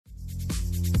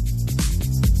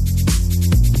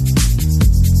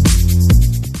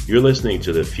You're listening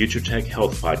to the Future Tech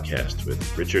Health Podcast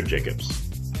with Richard Jacobs.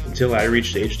 Until I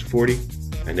reached age 40,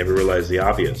 I never realized the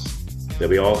obvious, that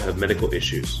we all have medical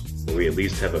issues, or we at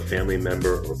least have a family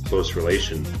member or close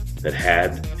relation that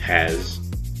had, has,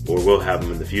 or will have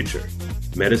them in the future.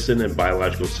 Medicine and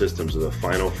biological systems are the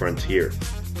final frontier.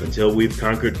 Until we've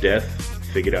conquered death,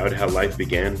 figured out how life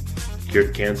began,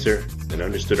 cured cancer, and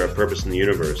understood our purpose in the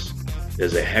universe,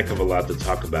 there's a heck of a lot to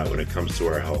talk about when it comes to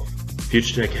our health.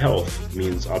 Future Tech Health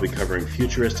means I'll be covering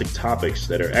futuristic topics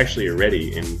that are actually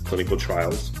already in clinical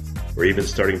trials, or even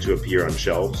starting to appear on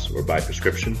shelves or by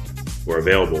prescription, or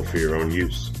available for your own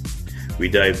use. We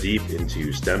dive deep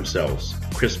into stem cells,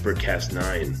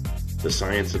 CRISPR-Cas9, the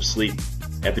science of sleep,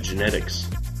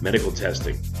 epigenetics, medical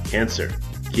testing, cancer,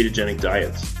 ketogenic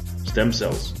diets, stem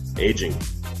cells, aging,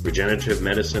 regenerative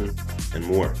medicine, and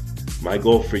more. My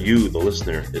goal for you, the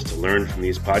listener, is to learn from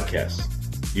these podcasts.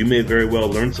 You may very well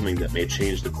learn something that may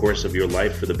change the course of your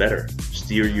life for the better,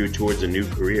 steer you towards a new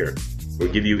career, or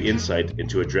give you insight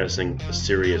into addressing a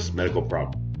serious medical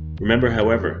problem. Remember,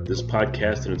 however, this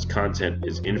podcast and its content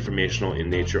is informational in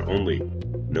nature only.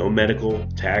 No medical,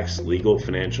 tax, legal,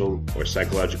 financial, or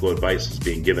psychological advice is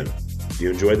being given. If you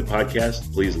enjoy the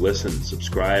podcast, please listen,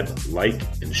 subscribe, like,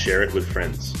 and share it with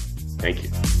friends. Thank you.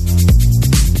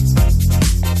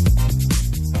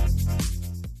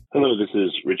 Hello, this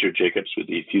is Richard Jacobs with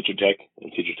the Future Tech and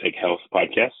Future Tech Health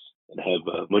podcast. And I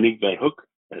have Monique Van Hook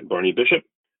and Barney Bishop.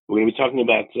 We're going to be talking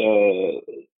about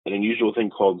an unusual thing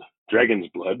called dragon's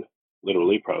blood,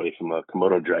 literally, probably from a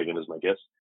Komodo dragon is my guess,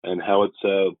 and how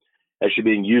it's actually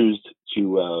being used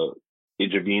to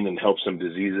intervene and help some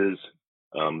diseases.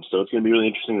 So it's going to be really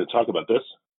interesting to talk about this.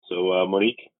 So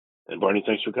Monique and Barney,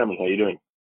 thanks for coming. How are you doing?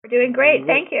 We're doing great.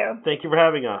 Thank you. Thank you for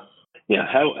having us. Yeah.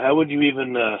 How would you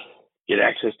even get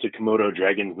access to Komodo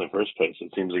dragons in the first place?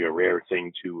 It seems like a rare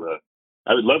thing to,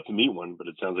 I would love to meet one, but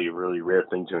it sounds like a really rare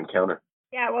thing to encounter.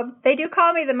 Yeah, well, they do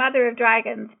call me the mother of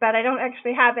dragons, but I don't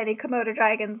actually have any Komodo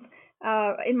dragons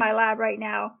in my lab right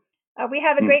now. We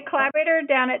have a great collaborator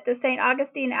down at the St.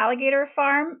 Augustine Alligator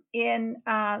Farm in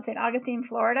St. Augustine,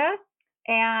 Florida,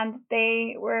 and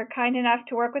they were kind enough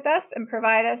to work with us and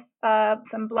provide us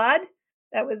some blood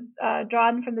that was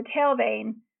drawn from the tail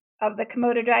vein of the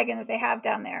Komodo dragon that they have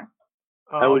down there.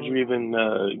 How would you even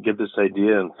get this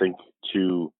idea and think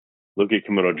to look at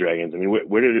Komodo dragons? I mean,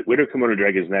 where do Komodo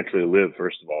dragons naturally live,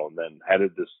 first of all? And then how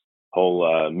did this whole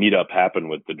meetup happen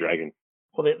with the dragon?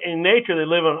 Well, in nature, they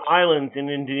live on islands in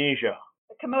Indonesia.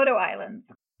 The Komodo Islands.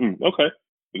 Okay.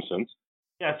 Makes sense.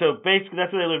 Yeah, so basically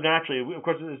that's where they live naturally. Of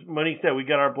course, as Monique said, we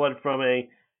got our blood from a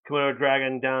Komodo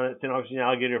dragon down at St. Augustine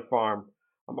Alligator Farm.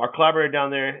 Our collaborator down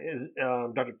there is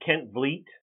Dr. Kent Vliet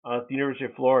at the University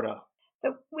of Florida.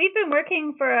 So we've been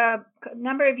working for a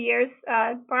number of years.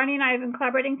 Barney and I have been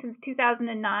collaborating since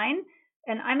 2009,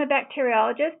 and I'm a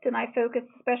bacteriologist, and I focus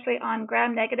especially on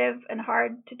gram-negative and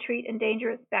hard-to-treat and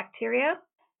dangerous bacteria.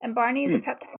 And Barney is a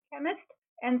peptide chemist,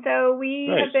 and so we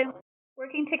have been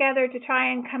working together to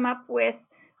try and come up with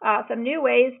some new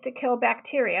ways to kill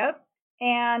bacteria.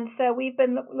 And so we've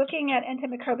been looking at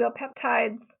antimicrobial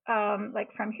peptides, like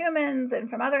from humans and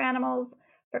from other animals,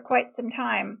 for quite some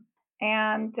time.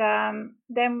 And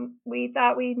then we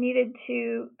thought we needed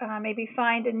to maybe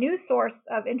find a new source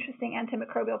of interesting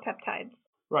antimicrobial peptides.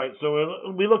 Right.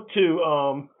 So we looked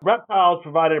to reptiles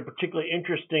provided a particularly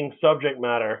interesting subject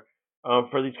matter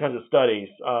for these kinds of studies.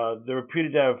 They're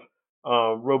reputed to have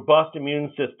robust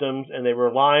immune systems, and they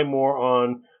rely more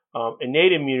on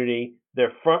innate immunity,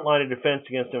 their front line of defense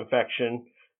against infection,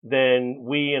 than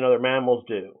we and other mammals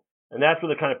do. And that's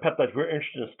where the kind of peptides we're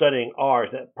interested in studying are,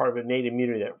 is that part of innate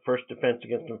immunity, that first defense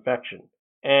against infection.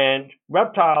 And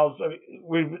reptiles,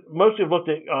 we've mostly looked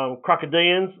at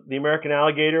crocodilians, the American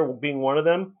alligator being one of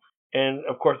them, and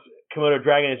of course, Komodo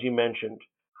dragon, as you mentioned.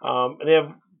 And they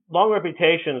have long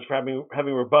reputations for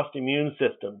having robust immune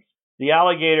systems. The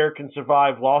alligator can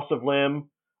survive loss of limb,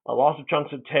 loss of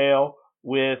chunks of tail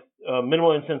with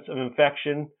minimal incidence of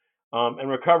infection, and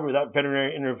recover without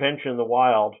veterinary intervention in the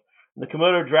wild. The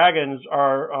Komodo dragons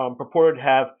are purported to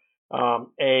have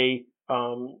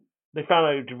they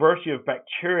found a diversity of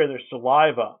bacteria in their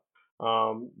saliva,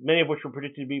 many of which were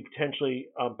predicted to be potentially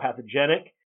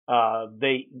pathogenic.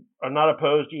 They are not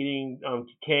opposed to eating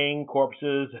decaying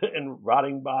corpses and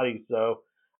rotting bodies, so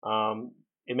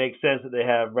it makes sense that they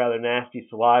have rather nasty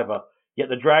saliva. Yet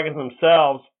the dragons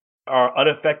themselves are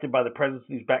unaffected by the presence of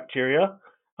these bacteria,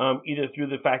 either through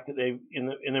the fact that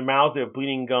in their mouths they have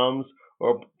bleeding gums,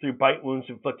 or through bite wounds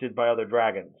inflicted by other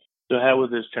dragons. So how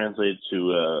would this translate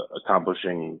to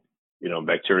accomplishing,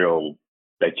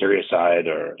 bactericide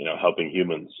or, helping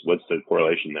humans? What's the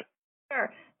correlation there?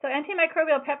 Sure. So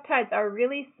antimicrobial peptides are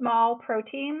really small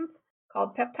proteins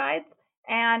called peptides.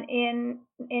 And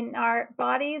in our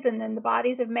bodies and in the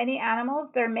bodies of many animals,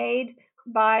 they're made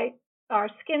by our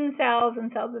skin cells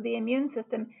and cells of the immune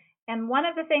system. And one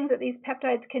of the things that these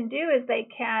peptides can do is they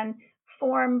can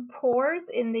form pores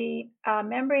in the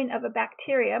membrane of a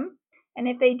bacterium. And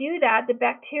if they do that, the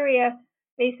bacteria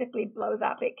basically blows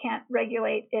up. It can't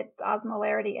regulate its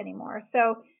osmolarity anymore.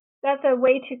 So that's a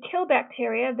way to kill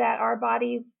bacteria that our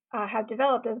bodies have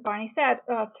developed, as Barney said,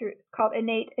 called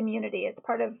innate immunity. It's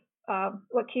part of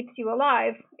what keeps you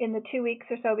alive in the 2 weeks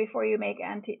or so before you make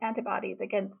antibodies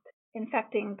against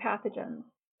infecting pathogens.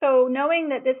 So knowing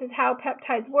that this is how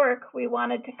peptides work, we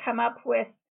wanted to come up with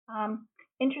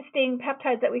interesting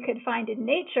peptides that we could find in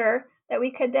nature that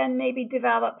we could then maybe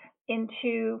develop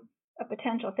into a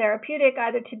potential therapeutic,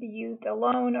 either to be used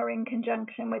alone or in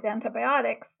conjunction with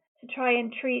antibiotics, to try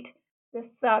and treat this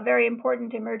very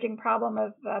important emerging problem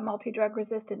of multi-drug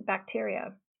resistant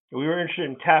bacteria. We were interested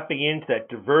in tapping into that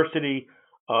diversity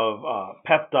of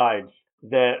peptides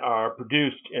that are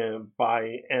produced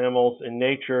by animals in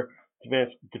nature to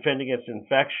defend against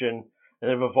infection and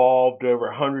have evolved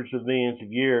over hundreds of millions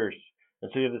of years.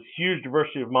 And so you have this huge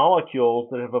diversity of molecules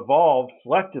that have evolved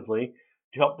selectively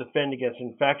to help defend against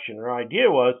infection. Our idea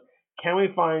was, can we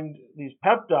find these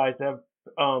peptides that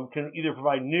can either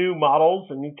provide new models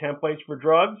and new templates for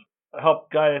drugs,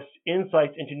 help guide us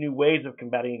insights into new ways of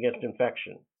combating against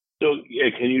infection. So,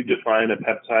 can you define a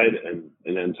peptide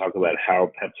and then talk about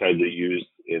how peptides are used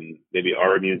in maybe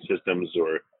our immune systems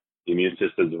or the immune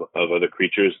systems of other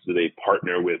creatures? Do they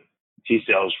partner with T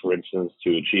cells, for instance,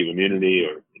 to achieve immunity?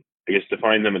 Or I guess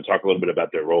define them and talk a little bit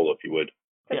about their role, if you would.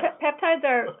 So peptides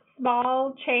are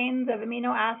small chains of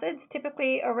amino acids,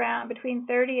 typically around between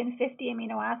 30 and 50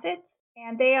 amino acids,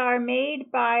 and they are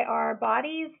made by our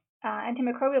bodies.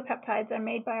 Antimicrobial peptides are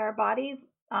made by our bodies,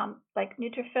 like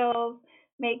neutrophils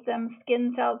make them,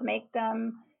 skin cells make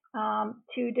them,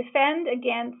 to defend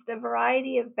against a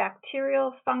variety of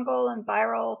bacterial, fungal, and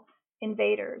viral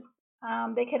invaders.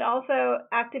 They can also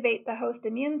activate the host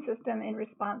immune system in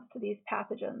response to these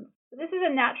pathogens. So this is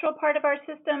a natural part of our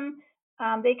system.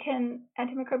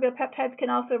 Antimicrobial peptides can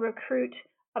also recruit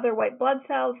other white blood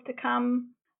cells to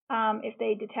come if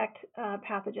they detect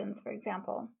pathogens, for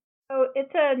example. So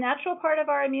it's a natural part of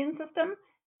our immune system,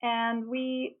 and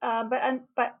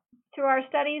but through our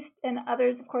studies and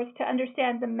others, of course, to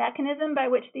understand the mechanism by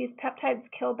which these peptides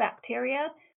kill bacteria,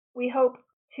 we hope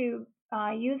to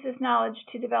use this knowledge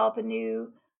to develop a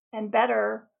new and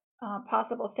better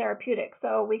possible therapeutic.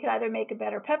 So we could either make a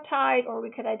better peptide, or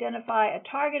we could identify a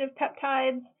target of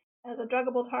peptides as a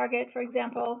druggable target, for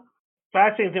example.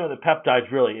 Fascinating thing with the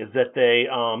peptides really is that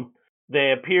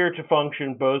they appear to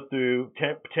function both through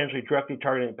potentially directly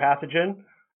targeting the pathogen,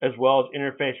 as well as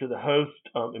interface with the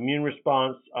host, immune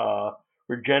response,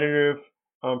 regenerative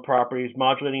properties,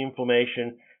 modulating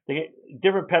inflammation.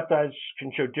 Different peptides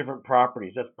can show different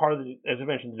properties. That's part of as I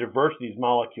mentioned, the diversity of these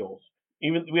molecules.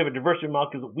 Even we have a diversity of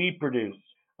molecules that we produce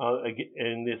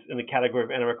in the category of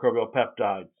antimicrobial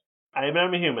peptides. I'm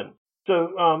a human.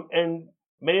 So and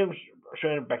many of them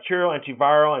show bacterial,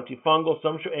 antiviral, antifungal.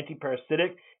 Some show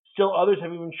antiparasitic. Still others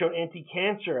have even shown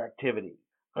anti-cancer activity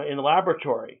in the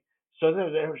laboratory. So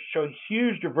they show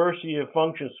huge diversity of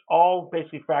functions, all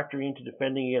basically factoring into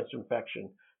defending against infection,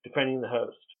 defending the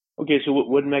host. Okay, so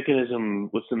what's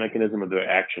the mechanism of their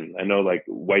action? I know like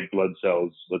white blood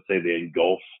cells, let's say they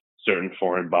engulf certain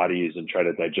foreign bodies and try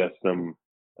to digest them.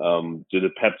 Do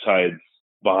the peptides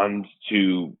bond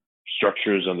to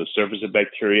structures on the surface of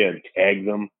bacteria and tag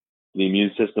them to the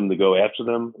immune system to go after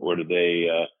them? Or are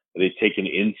they taken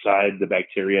inside the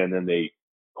bacteria and then they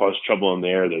cause trouble in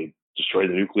there? They destroy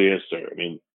the nucleus? Or, I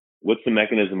mean, what's the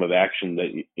mechanism of action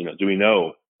that, do we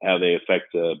know how they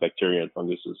affect bacteria and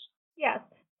funguses? Yes.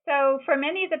 So for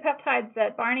many of the peptides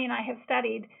that Barney and I have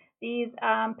studied, these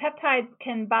peptides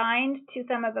can bind to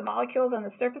some of the molecules on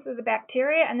the surface of the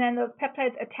bacteria, and then those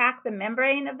peptides attack the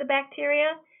membrane of the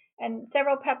bacteria, and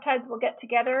several peptides will get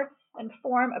together and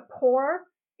form a pore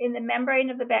in the membrane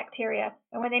of the bacteria.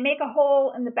 And when they make a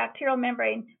hole in the bacterial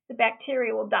membrane, the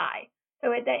bacteria will die.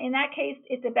 So in that case,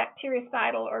 it's a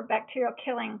bactericidal or bacterial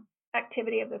killing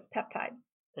activity of this peptide.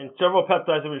 And several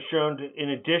peptides have been shown to, in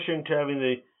addition to having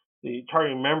the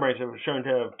targeting membranes, have been shown to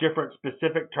have different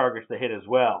specific targets they hit as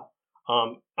well.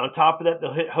 On top of that,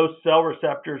 they'll hit host cell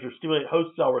receptors or stimulate host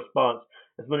cell response,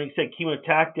 as when you say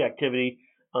chemotactic activity,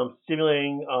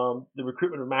 stimulating the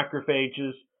recruitment of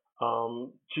macrophages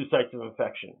to sites of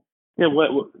infection. Yeah,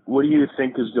 what do you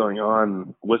think is going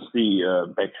on? What's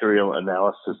the bacterial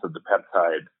analysis of the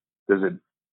peptide? Does it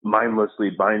mindlessly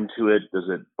bind to it? Does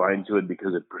it bind to it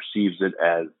because it perceives it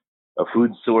as a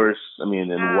food source? I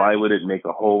mean, and why would it make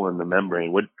a hole in the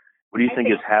membrane? What do you think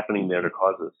is happening there to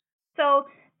cause this? So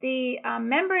the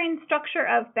membrane structure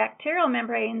of bacterial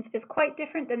membranes is quite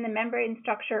different than the membrane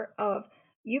structure of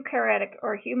eukaryotic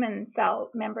or human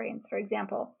cell membranes, for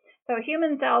example. So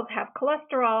human cells have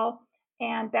cholesterol,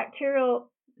 and bacterial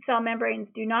cell membranes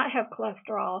do not have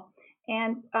cholesterol.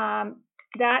 And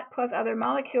that plus other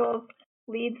molecules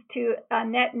leads to a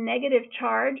net negative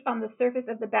charge on the surface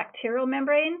of the bacterial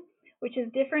membrane, which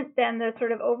is different than the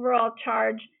sort of overall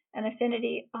charge and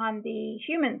affinity on the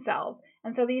human cells.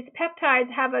 And so these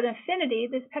peptides have an affinity.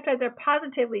 These peptides are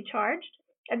positively charged,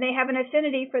 and they have an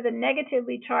affinity for the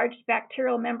negatively charged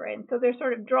bacterial membrane. So they're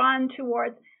sort of drawn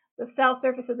towards the cell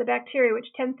surface of the bacteria,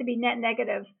 which tends to be net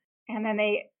negative, and then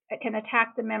they can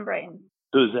attack the membrane.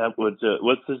 So is that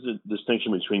what's the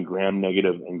distinction between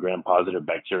gram-negative and gram-positive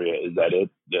bacteria? Is that it,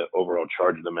 the overall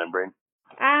charge of the membrane?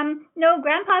 No,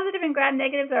 gram-positive and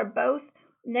gram-negatives are both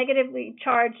negatively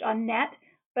charged on net,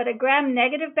 but a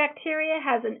gram-negative bacteria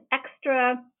has an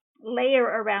extra layer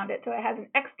around it, so it has an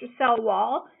extra cell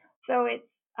wall, so it's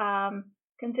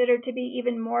considered to be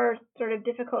even more sort of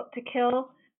difficult to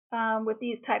kill with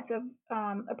these types of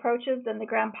approaches than the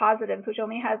gram-positives, which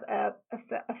only has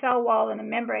a cell wall and a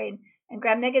membrane, and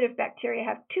gram-negative bacteria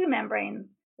have two membranes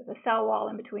with a cell wall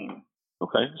in between.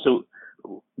 Okay, so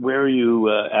where are you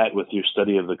at with your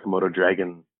study of the Komodo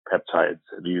dragon peptides?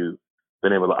 Have you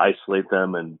been able to isolate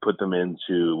them and put them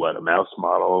into a mouse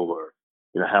model, or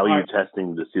how are you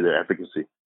testing to see their efficacy?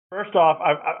 First off,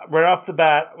 right off the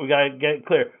bat, we got to get it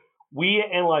clear. We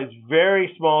analyze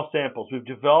very small samples. We've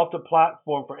developed a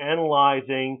platform for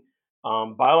analyzing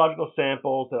biological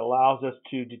samples that allows us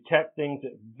to detect things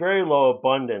at very low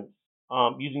abundance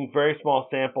using very small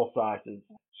sample sizes.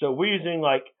 So we're using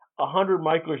like 100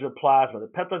 microliters of plasma. The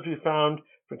peptides we found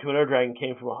from Komodo dragon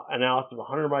came from an analysis of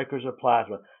 100 microliters of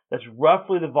plasma. That's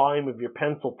roughly the volume of your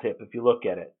pencil tip if you look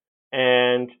at it.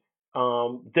 And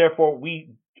therefore,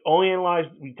 we only analyze,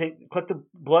 collect the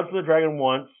blood from the dragon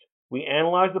once, we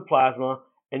analyze the plasma,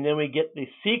 and then we get the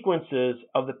sequences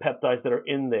of the peptides that are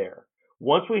in there.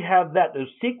 Once we have that,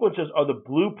 those sequences are the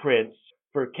blueprints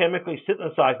for chemically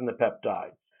synthesizing the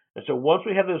peptides. And so once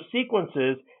we have those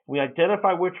sequences, we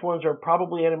identify which ones are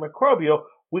probably antimicrobial,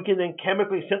 we can then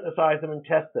chemically synthesize them and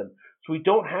test them. So we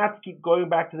don't have to keep going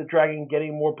back to the dragon,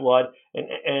 getting more blood,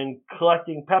 and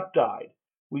collecting peptide.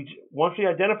 Once we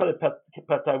identify the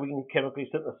peptide, we can chemically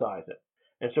synthesize it.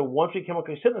 And so once we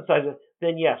chemically synthesize it,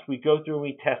 then yes, we go through and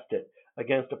we test it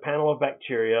against a panel of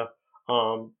bacteria,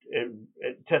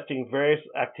 testing various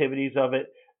activities of it,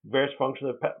 various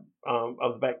functions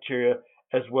of the bacteria,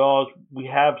 as well as we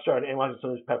have started analyzing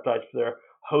some of these peptides for their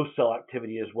host cell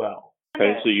activity as well.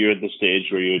 Okay, so you're at the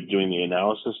stage where you're doing the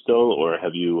analysis still, or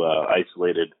have you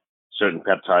isolated certain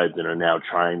peptides and are now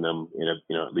trying them in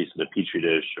at least in a petri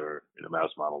dish or in a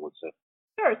mouse model, let's say?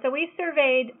 Sure. So we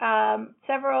surveyed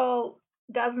several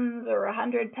dozens or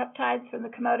 100 peptides from the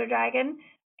Komodo dragon,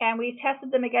 and we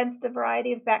tested them against a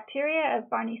variety of bacteria, as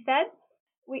Barney said.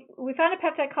 We found a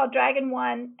peptide called Dragon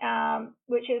 1,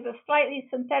 which is a slightly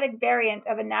synthetic variant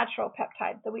of a natural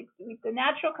peptide. So the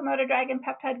natural Komodo dragon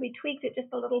peptide, we tweaked it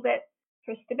just a little bit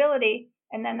for stability,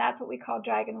 and then that's what we call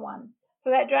Dragon 1. So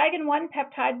that Dragon 1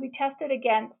 peptide we tested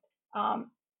against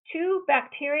two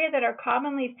bacteria that are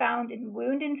commonly found in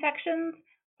wound infections.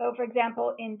 So, for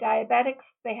example, in diabetics,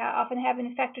 they often have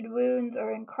infected wounds,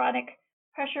 or in chronic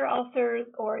pressure ulcers,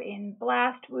 or in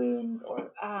blast wounds, or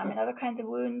in other kinds of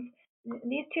wounds.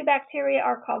 These two bacteria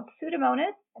are called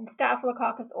Pseudomonas and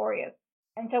Staphylococcus aureus.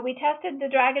 And so we tested the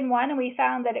Dragon 1, and we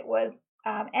found that it was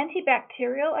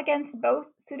antibacterial against both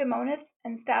Pseudomonas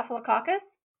and Staphylococcus.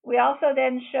 We also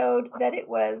then showed that it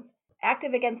was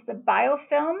active against the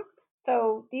biofilm.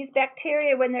 So these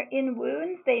bacteria, when they're in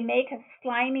wounds, they make a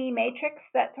slimy matrix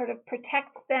that sort of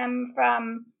protects them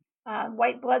from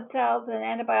white blood cells and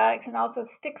antibiotics, and also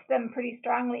sticks them pretty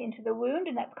strongly into the wound,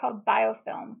 and that's called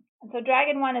biofilm. And so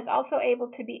Dragon 1 is also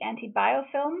able to be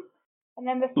anti-biofilm. And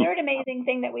then the third amazing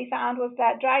thing that we found was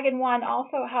that Dragon 1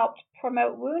 also helped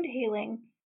promote wound healing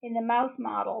in the mouse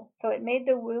model. So it made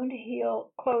the wound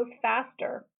close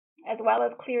faster, as well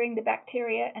as clearing the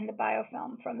bacteria and the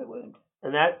biofilm from the wound.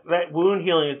 And that wound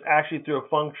healing is actually through a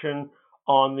function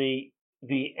on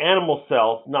the animal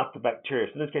cells, not the bacteria.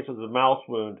 So in this case, it was a mouse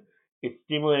wound. It's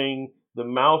stimulating the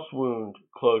mouse wound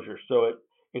closure. So it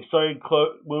accelerated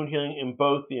wound healing in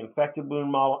both the infected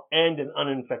wound model and an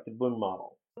uninfected wound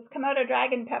model. This Komodo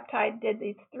dragon peptide did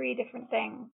these three different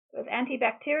things. It was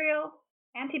antibacterial,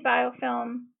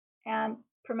 antibiofilm, and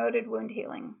promoted wound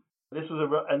healing. This is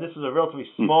a relatively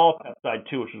small peptide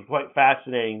too, which was quite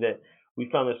fascinating. That we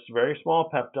found this very small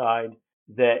peptide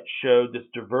that showed this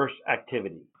diverse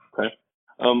activity. Okay.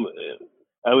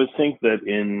 I would think that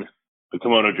in the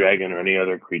Komodo dragon or any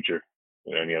other creature,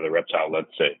 or any other reptile,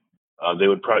 let's say, they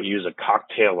would probably use a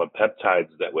cocktail of peptides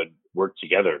that would work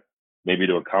together, maybe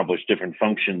to accomplish different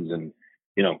functions and,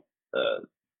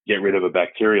 get rid of a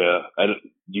bacteria.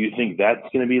 Do you think that's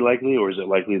going to be likely, or is it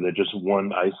likely that just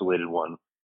one isolated one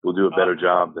will do a better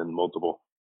job than multiple?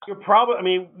 You're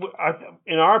probably,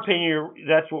 in our opinion,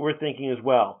 that's what we're thinking as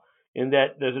well, in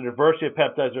that there's a diversity of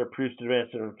peptides that are produced to advance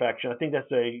an infection. I think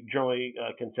that's a generally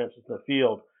consensus in the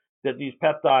field, that these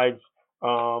peptides,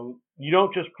 you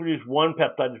don't just produce one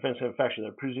peptide to defend an infection,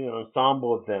 they're producing an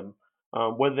ensemble of them.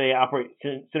 Whether they operate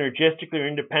synergistically or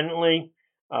independently,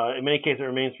 in many cases it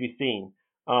remains to be seen.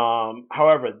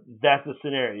 However, that's the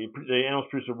scenario. The animals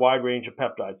produce a wide range of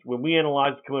peptides. When we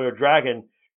analyzed the Komodo dragon,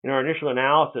 in our initial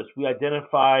analysis, we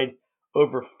identified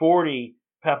over 40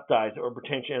 peptides that were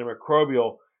potentially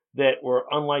antimicrobial that were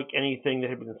unlike anything that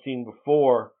had been seen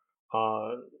before.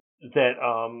 That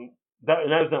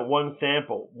was not one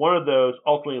sample. One of those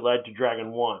ultimately led to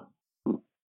Dragon 1.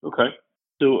 Okay.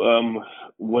 So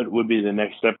what would be the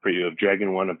next step for you? If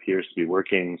Dragon 1 appears to be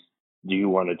working, do you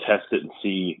want to test it and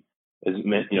see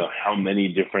how many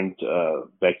different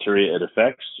bacteria it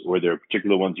affects, or are there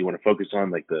particular ones you want to focus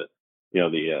on, like the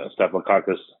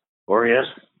Staphylococcus aureus,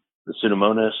 the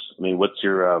Pseudomonas? I mean, what's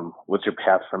your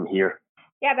path from here?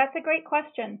 Yeah, that's a great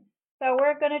question. So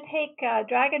we're going to take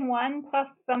Dragon 1 plus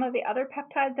some of the other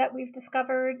peptides that we've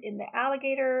discovered in the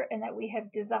alligator and that we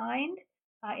have designed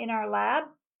in our lab,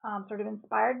 sort of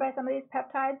inspired by some of these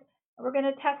peptides. And we're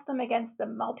going to test them against the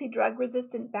multi-drug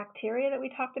resistant bacteria that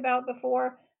we talked about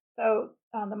before. So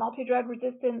the multi-drug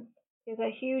resistance is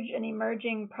a huge and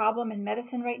emerging problem in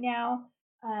medicine right now.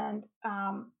 And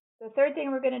the third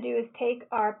thing we're going to do is take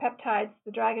our peptides,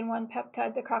 the Dragon 1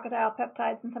 peptide, the crocodile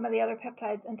peptides, and some of the other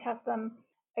peptides, and test them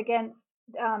against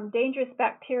dangerous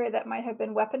bacteria that might have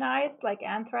been weaponized, like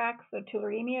anthrax or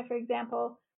tularemia, for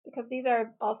example, because these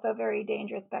are also very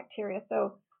dangerous bacteria.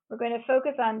 So we're going to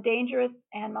focus on dangerous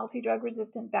and multi-drug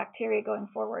resistant bacteria going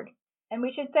forward. And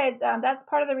we should say that's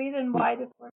part of the reason why this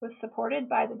work was supported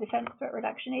by the Defense Threat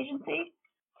Reduction Agency,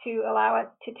 to allow us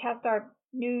to test our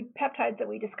new peptides that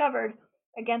we discovered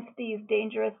against these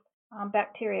dangerous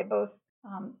bacteria, both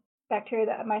bacteria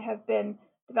that might have been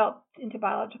developed into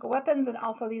biological weapons and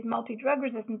also these multi-drug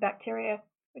resistant bacteria,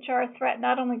 which are a threat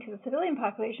not only to the civilian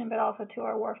population but also to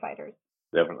our warfighters.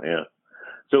 Definitely, yeah.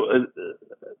 So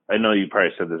I know you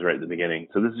probably said this right at the beginning.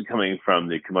 So this is coming from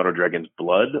the Komodo dragon's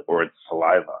blood or its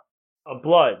saliva?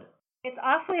 Blood. It's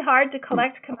awfully hard to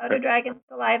collect Komodo dragon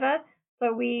saliva,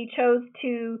 so we chose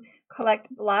to collect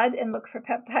blood and look for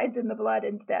peptides in the blood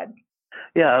instead.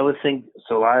 Yeah, I would think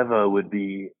saliva would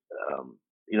be,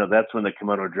 that's when the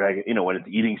Komodo dragon, when it's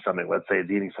eating something, let's say it's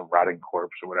eating some rotting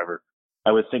corpse or whatever,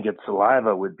 I would think its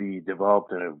saliva would be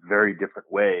developed in a very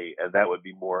different way, and that would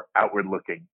be more outward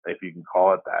looking, if you can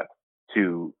call it that,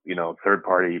 to,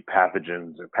 third-party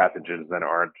pathogens or pathogens that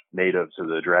aren't native to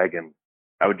the dragon.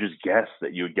 I would just guess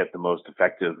that you would get the most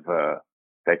effective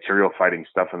bacterial fighting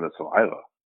stuff in the saliva.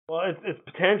 Well, it's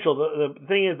potential. The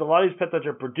thing is, a lot of these peptides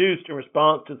are produced in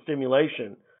response to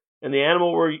stimulation, and the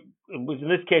animal, which in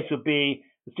this case would be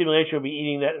the stimulation, would be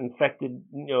eating that infected,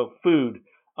 food.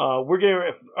 We're getting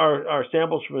our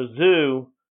samples from a zoo,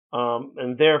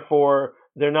 and therefore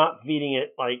they're not feeding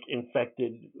it like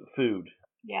infected food.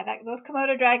 Yeah, those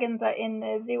Komodo dragons in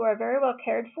the zoo are very well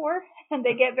cared for, and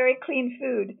they get very clean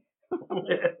food.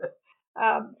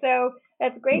 So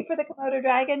that's great for the Komodo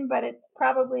dragon, but it's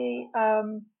probably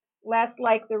less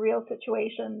like the real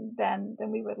situation than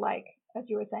we would like, as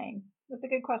you were saying. That's a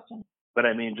good question. But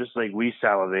I mean, just like we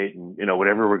salivate and,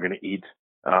 whatever we're going to eat,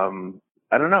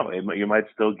 I don't know, you might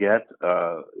still get,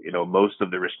 most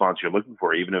of the response you're looking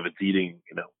for, even if it's eating,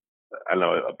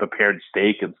 a prepared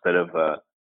steak instead of,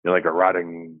 like a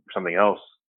rotting something else.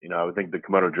 I would think the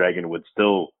Komodo dragon would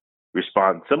still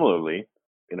respond similarly.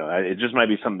 It just might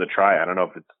be something to try. I don't know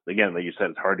if it's, again, like you said,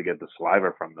 it's hard to get the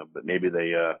saliva from them, but maybe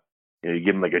they, you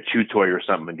give them like a chew toy or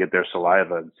something and get their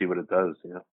saliva and see what it does,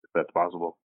 if that's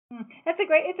possible. It's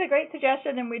a great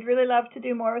suggestion, and we'd really love to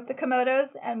do more with the Komodos,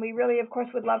 and we really, of course,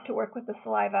 would love to work with the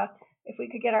saliva if we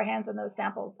could get our hands on those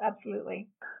samples. Absolutely.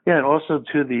 Yeah, and also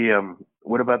to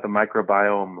what about the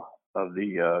microbiome of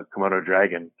the Komodo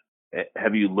dragon?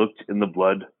 Have you looked in the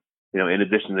blood, in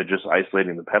addition to just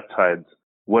isolating the peptides?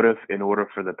 What if, in order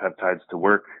for the peptides to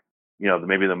work,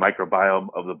 maybe the microbiome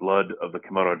of the blood of the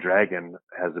Komodo dragon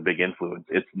has a big influence?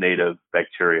 It's native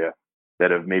bacteria that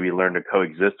have maybe learned to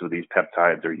coexist with these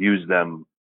peptides or use them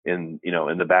in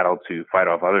the battle to fight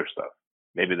off other stuff.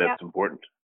 Maybe that's important.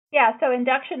 Yeah, so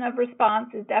induction of response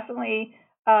is definitely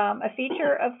a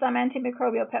feature of some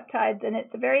antimicrobial peptides, and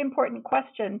it's a very important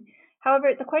question. However,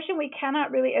 it's a question we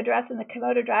cannot really address in the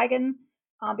Komodo dragon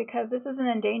because this is an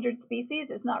endangered species.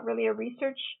 It's not really a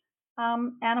research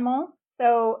animal.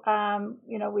 So,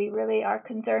 we really are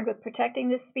concerned with protecting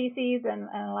this species and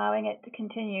allowing it to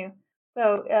continue.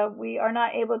 So we are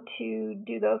not able to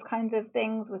do those kinds of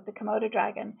things with the Komodo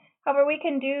dragon. However, we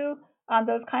can do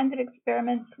those kinds of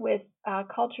experiments with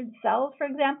cultured cells, for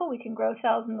example. We can grow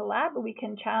cells in the lab, but we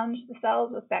can challenge the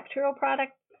cells with bacterial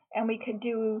products, and we could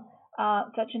do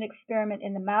such an experiment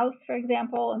in the mouse, for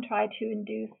example, and try to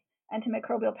induce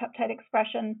antimicrobial peptide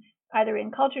expression either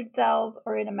in cultured cells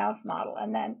or in a mouse model.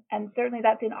 And certainly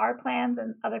that's in our plans,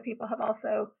 and other people have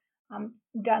also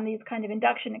done these kind of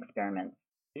induction experiments.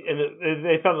 And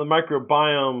they found the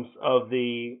microbiomes of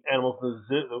the animals in the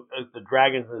zoo, the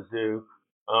dragons in the zoo,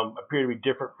 appear to be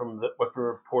different from what's been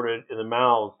reported in the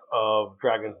mouths of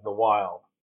dragons in the wild.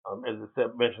 As I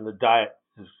mentioned, the diet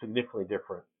is significantly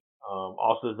different.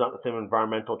 Also, there's not the same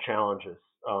environmental challenges.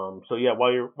 So yeah,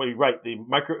 while you're right,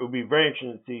 it would be very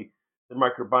interesting to see the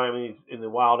microbiome in the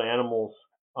wild animals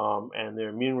and their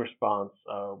immune response.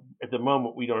 At the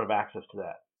moment, we don't have access to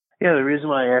that. Yeah, the reason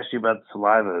why I asked you about the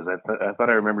saliva is I thought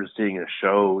I remember seeing a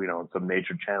show, on some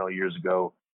nature channel years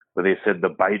ago, where they said the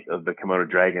bite of the Komodo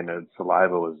dragon and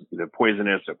saliva was either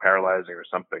poisonous or paralyzing or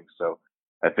something. So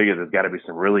I figured there's got to be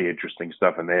some really interesting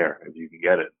stuff in there if you can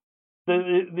get it.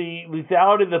 The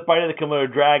lethality of the bite of the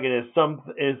Komodo dragon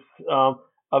is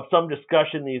of some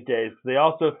discussion these days. They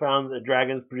also found that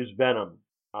dragons produce venom,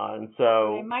 and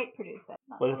so they might produce that.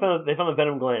 Well, they found the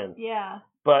venom glands. Yeah.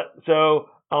 But so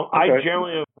I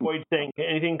generally avoid saying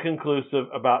anything conclusive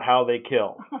about how they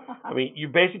kill. I mean, you're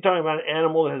basically talking about an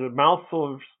animal that has a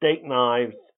mouthful of steak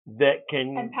knives that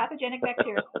can and pathogenic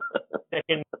bacteria that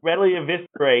can readily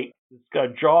eviscerate. It's got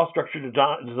a jaw structure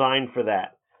designed for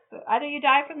that. So either you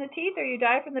die from the teeth, or you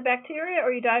die from the bacteria,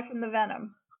 or you die from the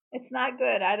venom. It's not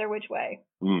good either which way.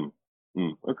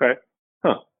 Okay.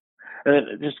 Huh. And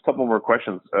then just a couple more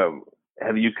questions.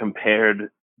 Have you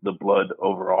compared the blood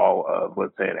overall of,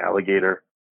 let's say, an alligator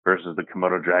versus the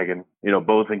Komodo dragon?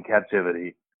 Both in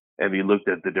captivity. Have you looked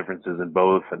at the differences in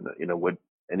both, and what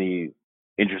any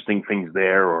interesting things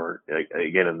there, or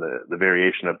again in the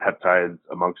variation of peptides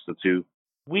amongst the two?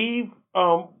 We've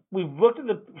looked at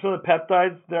some of the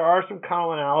peptides. There are some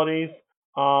commonalities.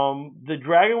 The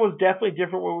dragon was definitely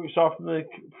different what we saw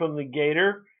from the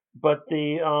gator, but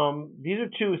these are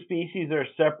two species that are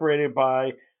separated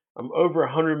by over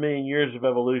 100 million years of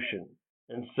evolution,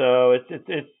 and so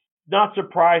it's not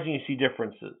surprising you see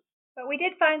differences. But we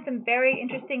did find some very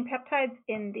interesting peptides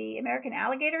in the American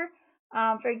alligator.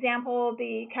 For example,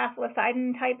 the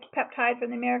cathelicidin type peptide from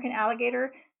the American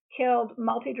alligator killed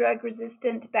multi-drug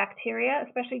resistant bacteria,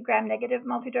 especially gram-negative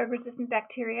multi-drug resistant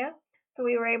bacteria. So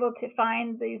we were able to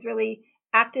find these really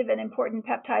active and important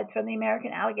peptides from the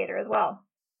American alligator as well.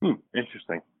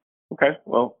 Interesting. Okay.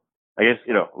 Well, I guess,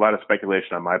 a lot of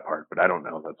speculation on my part, but I don't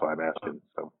know. That's why I'm asking.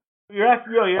 So you're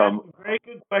asking very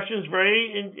good questions,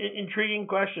 very intriguing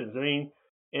questions. I mean,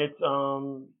 it's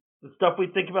the stuff we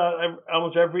think about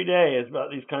almost every day is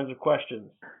about these kinds of questions.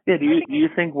 Yeah. Do you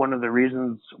think one of the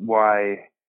reasons why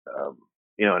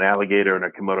an alligator and a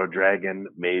Komodo dragon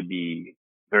may be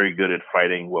very good at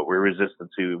fighting what we're resistant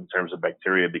to in terms of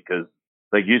bacteria, because,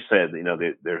 like you said,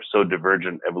 they're so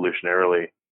divergent evolutionarily.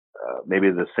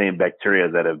 Maybe the same bacteria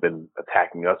that have been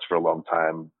attacking us for a long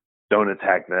time don't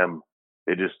attack them.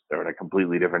 They just are in a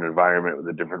completely different environment with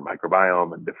a different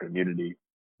microbiome and different immunity.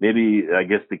 Maybe, I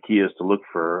guess the key is to look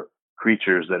for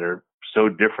creatures that are so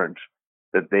different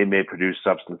that they may produce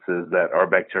substances that our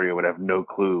bacteria would have no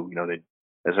clue.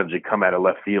 They essentially come out of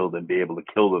left field and be able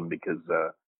to kill them because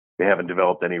they haven't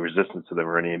developed any resistance to them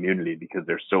or any immunity because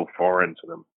they're so foreign to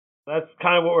them. That's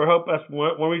kind of what we're hoping. That's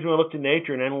one reason we look to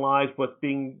nature and analyze what's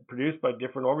being produced by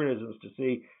different organisms to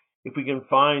see if we can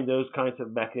find those kinds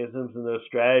of mechanisms and those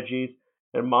strategies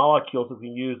and molecules that we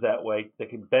can use that way that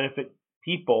can benefit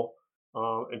people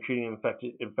in treating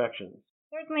infections.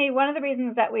 Certainly, one of the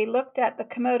reasons that we looked at the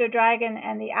Komodo dragon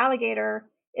and the alligator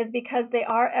is because they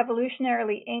are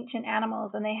evolutionarily ancient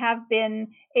animals, and they have been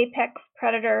apex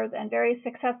predators and very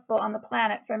successful on the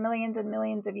planet for millions and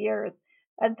millions of years.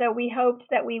 And so we hoped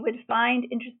that we would find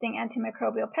interesting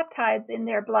antimicrobial peptides in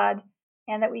their blood,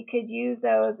 and that we could use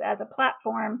those as a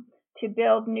platform to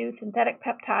build new synthetic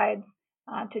peptides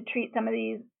to treat some of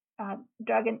these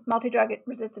multi-drug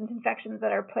resistant infections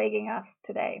that are plaguing us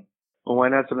today. Well, why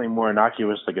not something more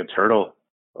innocuous like a turtle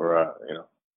or a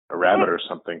rabbit or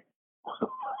something?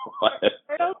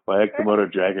 Why a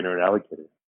Komodo dragon or an alligator?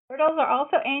 Turtles are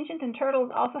also ancient, and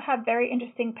turtles also have very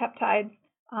interesting peptides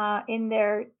in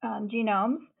their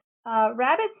genomes.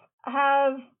 Rabbits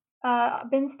have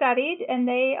been studied, and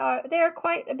they are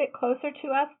quite a bit closer to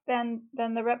us than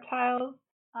the reptiles.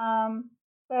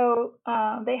 So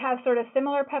they have sort of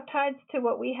similar peptides to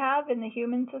what we have in the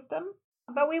human system.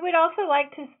 But we would also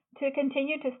like to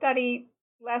continue to study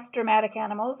less dramatic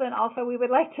animals, and also we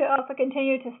would like to also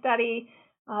continue to study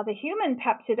the human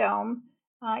peptidome.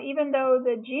 Even though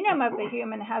the genome of the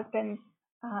human has been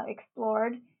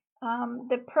explored,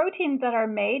 the proteins that are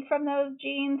made from those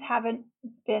genes haven't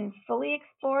been fully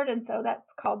explored, and so that's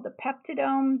called the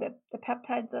peptidome, the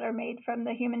peptides that are made from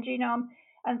the human genome.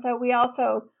 And so we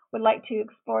also would like to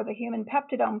explore the human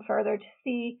peptidome further to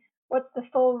see what's the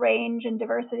full range and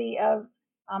diversity of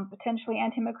potentially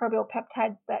antimicrobial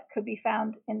peptides that could be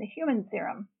found in the human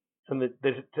serum. And the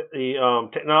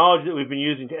technology that we've been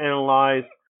using to analyze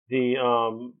the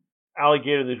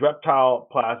alligator, this reptile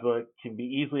plasma, can be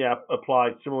easily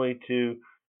applied similarly to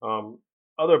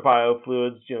other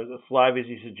biofluids, the saliva, as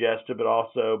you suggested, but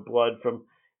also blood from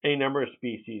any number of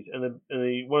species. And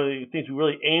one of the things we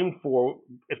really aim for,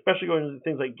 especially going into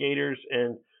things like gators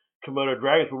and Komodo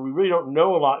dragons, where we really don't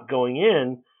know a lot going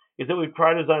in, is that we've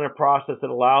tried to design a process that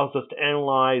allows us to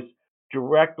analyze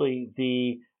directly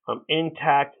the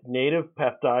intact native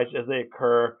peptides as they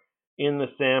occur in the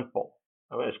sample,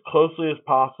 as closely as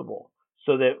possible,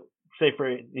 so that, say,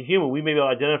 for the human, we may be able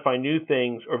to identify new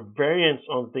things or variants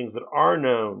on things that are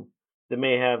known that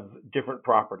may have different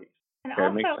properties. And That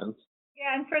also, makes sense.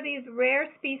 Yeah, and for these rare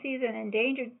species and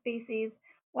endangered species,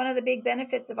 one of the big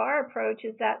benefits of our approach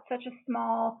is that such a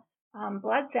small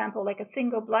blood sample, like a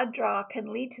single blood draw,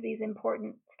 can lead to these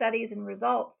important studies and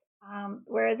results.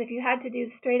 Whereas if you had to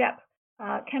do straight up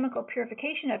chemical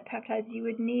purification of peptides, you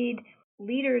would need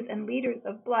liters and liters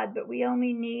of blood, but we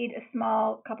only need a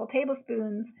small couple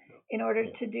tablespoons in order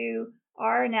to do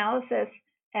our analysis.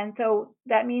 And so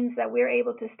that means that we're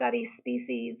able to study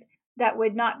species that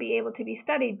would not be able to be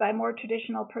studied by more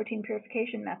traditional protein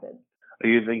purification methods. Are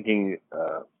you thinking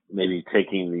maybe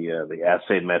taking the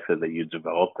assay method that you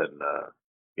developed and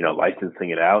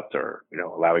licensing it out, or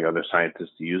allowing other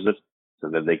scientists to use it so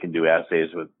that they can do assays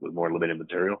with more limited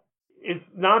material? It's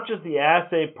not just the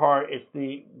assay part.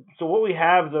 So what we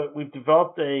have is we've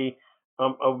developed a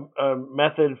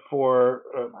method for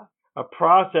a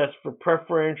process for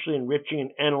preferentially enriching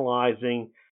and analyzing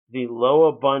the low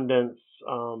abundance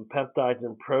peptides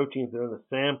and proteins that are in the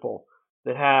sample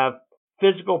that have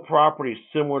physical properties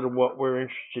similar to what we're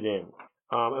interested in.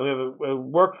 And we have a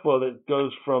workflow that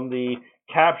goes from the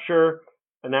capture,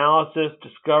 analysis,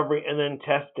 discovery, and then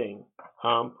testing.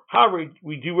 However,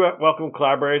 we do welcome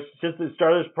collaborators. Since the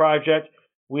start of this project,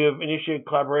 we have initiated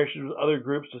collaborations with other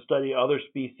groups to study other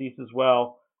species as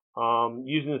well,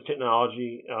 using this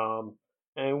technology.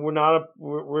 And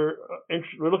we're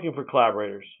looking for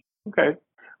collaborators. Okay.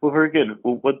 Well, very good.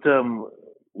 Well,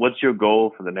 what's your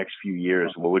goal for the next few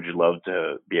years? What would you love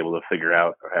to be able to figure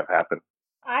out or have happen?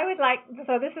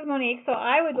 So this is Monique. So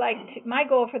I would like to, my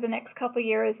goal for the next couple of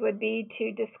years would be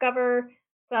to discover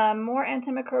some more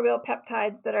antimicrobial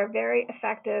peptides that are very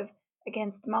effective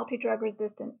against multi-drug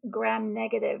resistant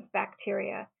gram-negative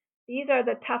bacteria. These are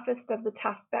the toughest of the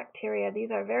tough bacteria.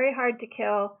 These are very hard to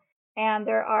kill, and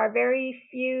there are very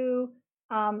few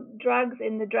drugs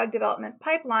in the drug development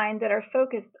pipeline that are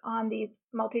focused on these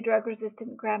multi-drug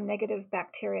resistant gram-negative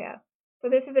bacteria. So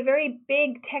this is a very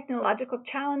big technological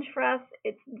challenge for us.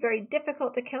 It's very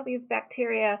difficult to kill these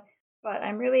bacteria, but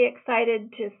I'm really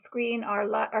excited to screen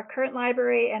our current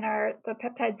library and the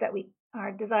peptides that we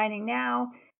are designing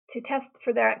now to test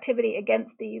for their activity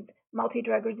against these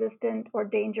multi-drug resistant or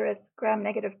dangerous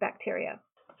gram-negative bacteria.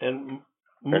 And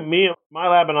my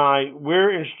lab and I,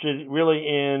 we're interested really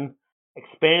in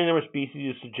expanding the number of species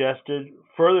you suggested,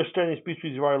 further studying the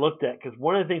species we've already looked at, because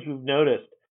one of the things we've noticed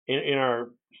in our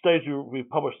studies we've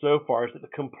published so far is that the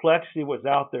complexity of what's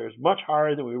out there is much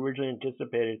higher than we originally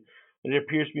anticipated, and it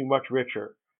appears to be much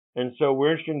richer. And so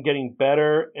we're interested in getting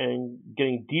better and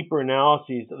getting deeper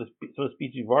analyses of some of the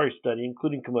species we've already studied,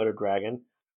 including Komodo dragon.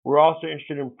 We're also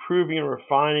interested in improving and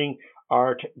refining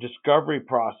our discovery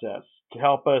process to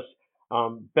help us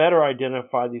better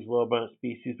identify these low abundant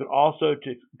species, but also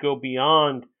to go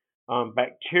beyond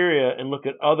bacteria and look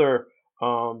at other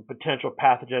potential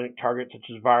pathogenic targets such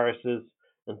as viruses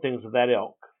and things of that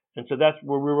ilk. And so that's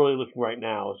where we're really looking right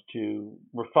now, is to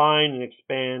refine and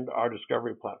expand our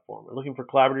discovery platform. We're looking for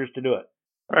collaborators to do it.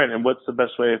 All right. And what's the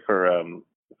best way for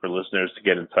listeners to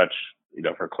get in touch,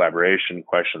 for collaboration,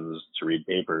 questions, to read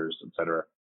papers, et cetera?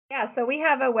 Yeah, so we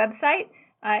have a website.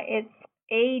 It's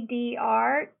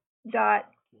adr.gmu.edu.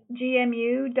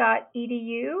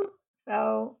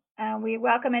 So we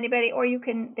welcome anybody, or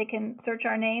they can search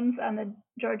our names on the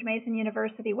George Mason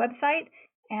University website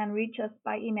and reach us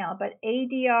by email. But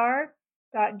adr.gmu.edu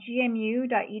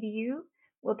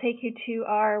will take you to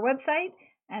our website,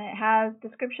 and it has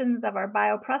descriptions of our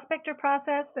bioprospector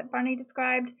process that Barney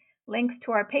described, links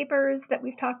to our papers that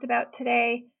we've talked about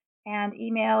today, and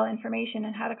email information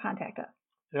and how to contact us.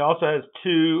 It also has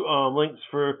two links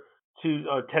for two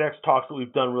TEDx talks that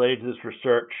we've done related to this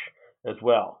research as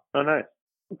well. Oh, nice.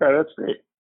 Okay, that's great.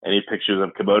 Any pictures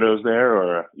of Komodos there,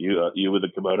 or you with a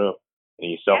Komodo?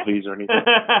 Any selfies or anything?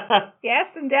 Yes,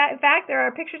 in fact, there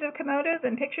are pictures of Komodos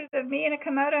and pictures of me in a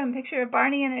Komodo and a picture of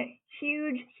Barney and a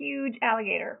huge, huge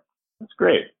alligator. That's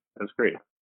great.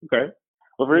 Okay.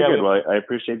 Well, very good. Well, I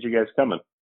appreciate you guys coming.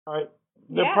 All right.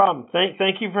 No problem.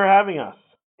 Thank you for having us.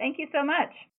 Thank you so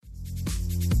much.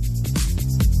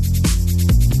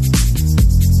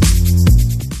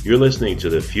 You're listening to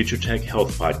the Future Tech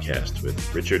Health Podcast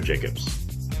with Richard Jacobs.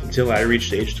 Until I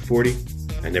reached age 40,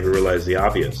 I never realized the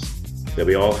obvious, that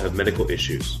we all have medical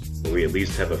issues, or we at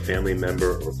least have a family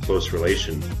member or close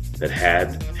relation that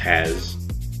has,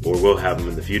 or will have them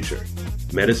in the future.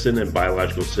 Medicine and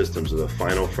biological systems are the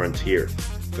final frontier.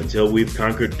 Until we've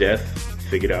conquered death,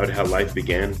 figured out how life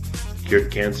began,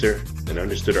 cured cancer, and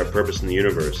understood our purpose in the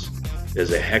universe,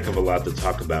 there's a heck of a lot to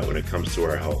talk about when it comes to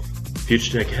our health.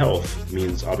 Future Tech Health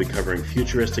means I'll be covering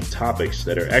futuristic topics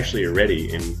that are actually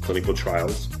already in clinical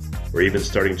trials, or even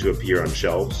starting to appear on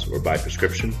shelves or by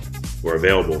prescription, or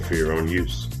available for your own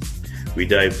use. We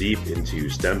dive deep into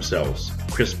stem cells,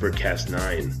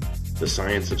 CRISPR-Cas9, the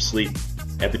science of sleep,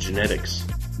 epigenetics,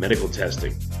 medical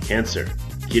testing, cancer,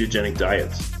 ketogenic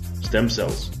diets, stem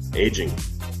cells, aging,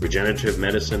 regenerative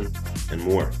medicine, and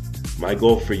more. My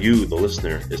goal for you, the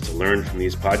listener, is to learn from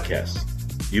these podcasts.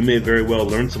 You may very well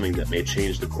learn something that may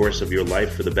change the course of your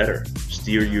life for the better,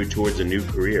 steer you towards a new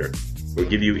career, or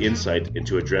give you insight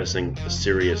into addressing a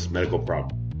serious medical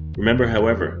problem. Remember,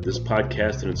 however, this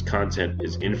podcast and its content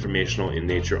is informational in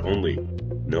nature only.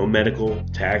 No medical,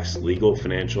 tax, legal,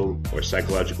 financial, or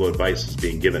psychological advice is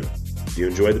being given. If you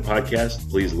enjoy the podcast,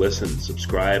 please listen,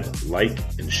 subscribe, like,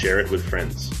 and share it with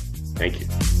friends. Thank you.